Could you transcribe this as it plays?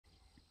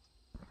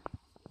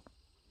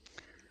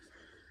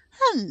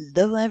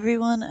Hello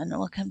everyone and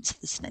welcome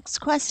to this next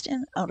quest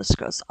in Elder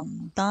Scrolls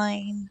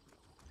Online.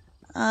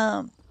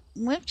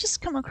 We've just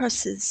come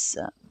across this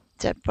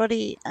dead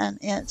body and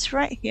it's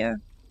right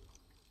here.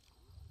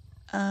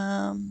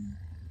 A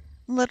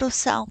little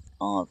south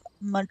of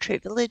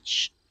Mudtree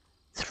Village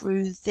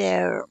through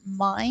their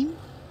mine.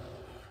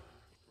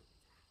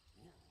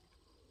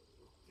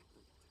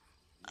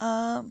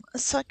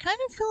 So I kind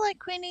of feel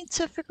like we need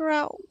to figure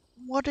out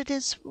what it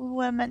is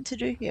we're meant to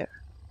do here.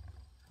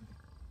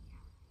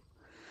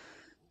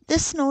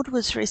 This Nord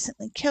was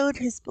recently killed,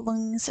 his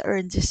belongings are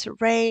in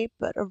disarray,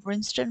 but a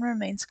runestone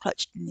remains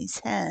clutched in his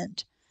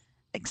hand.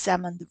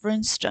 Examine the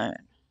runestone.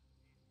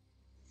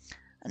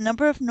 A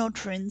number of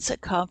Nord runes are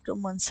carved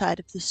on one side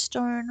of the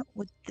stone,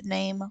 with the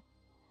name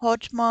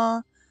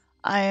Hodmar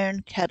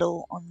Iron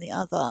Kettle on the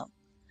other.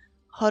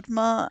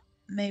 Hodmar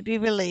may be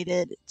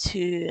related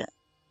to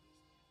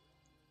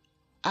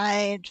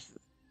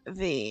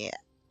AWST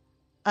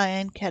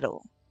Iron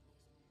Kettle.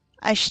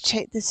 I should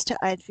take this to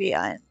AWST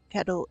Iron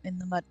Kettle in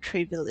the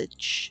Mudtree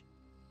Village.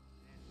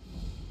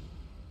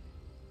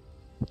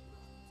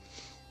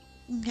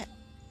 Okay.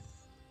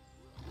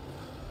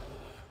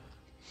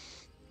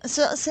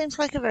 So it seems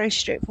like a very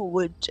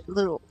straightforward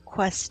little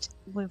quest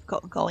we've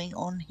got going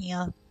on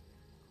here.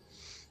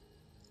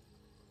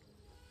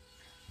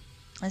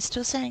 I'm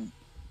still saying,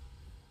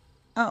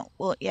 oh,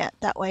 well, yeah,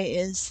 that way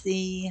is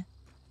the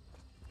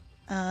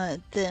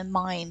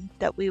mine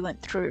that we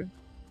went through.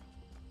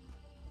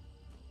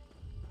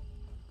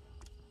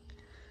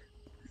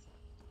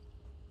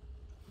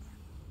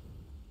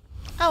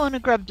 I want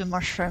to grab the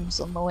mushrooms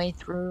on the way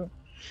through.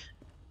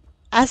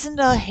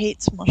 Azendar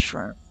hates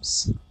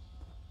mushrooms.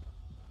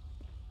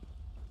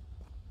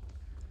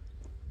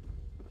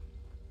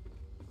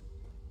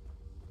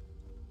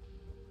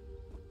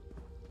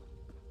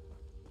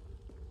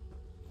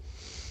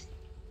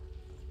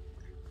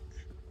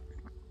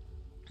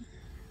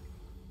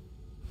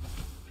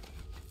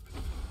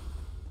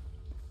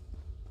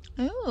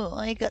 Ooh,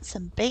 I got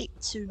some bait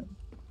too.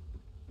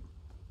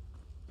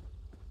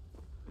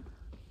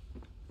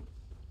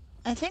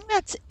 I think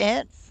that's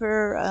it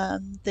for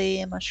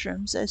the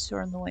mushrooms I saw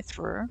on the way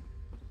through.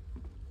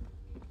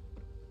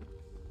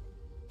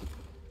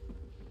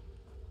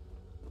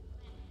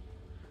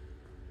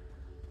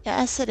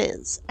 Yes, it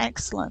is.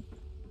 Excellent.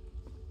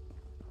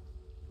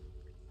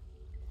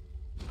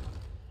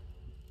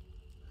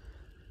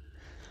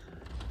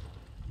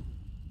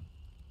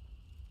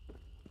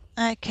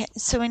 Okay,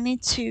 so we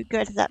need to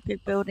go to that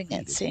big building,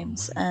 it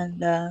seems,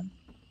 and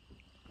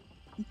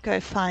go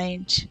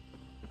find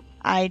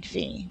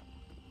AWST.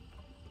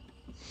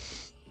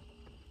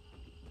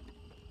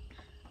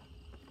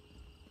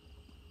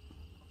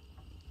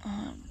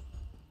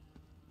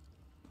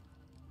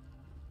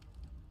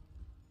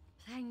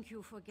 Thank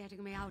you for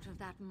getting me out of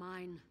that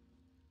mine.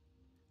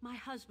 My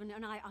husband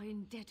and I are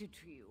indebted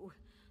to you.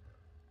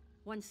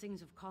 Once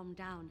things have calmed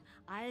down,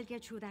 I'll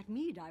get you that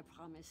mead I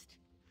promised.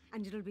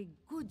 And it'll be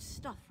good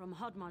stuff from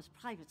Hodmar's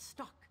private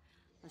stock,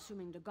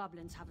 assuming the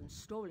goblins haven't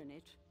stolen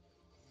it.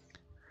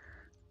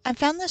 I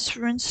found this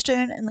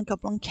runestone in the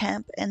goblin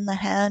camp in the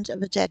hand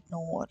of a dead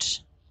Nord.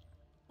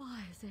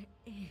 By the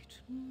eight,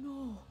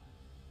 no.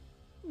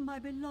 My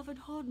beloved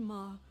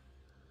Hodmar.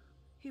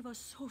 He was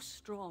so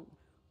strong,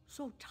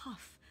 so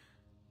tough.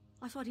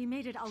 I thought he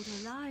made it out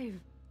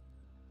alive.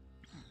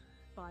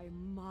 By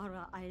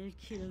Mara, I'll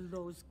kill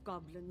those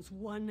goblins,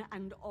 one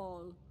and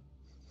all.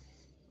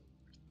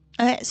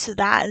 Okay, so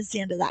that is the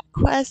end of that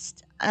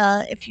quest.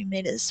 If you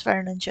made it this far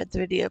and enjoyed the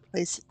video,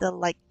 please hit the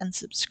like and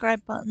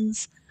subscribe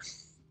buttons.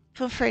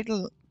 Feel free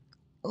to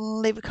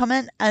leave a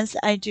comment, as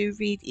I do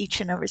read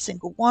each and every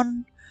single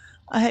one.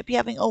 I hope you're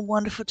having a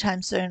wonderful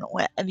time zone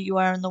wherever you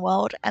are in the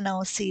world, and I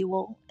will see you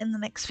all in the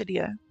next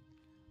video.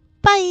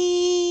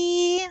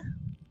 Bye!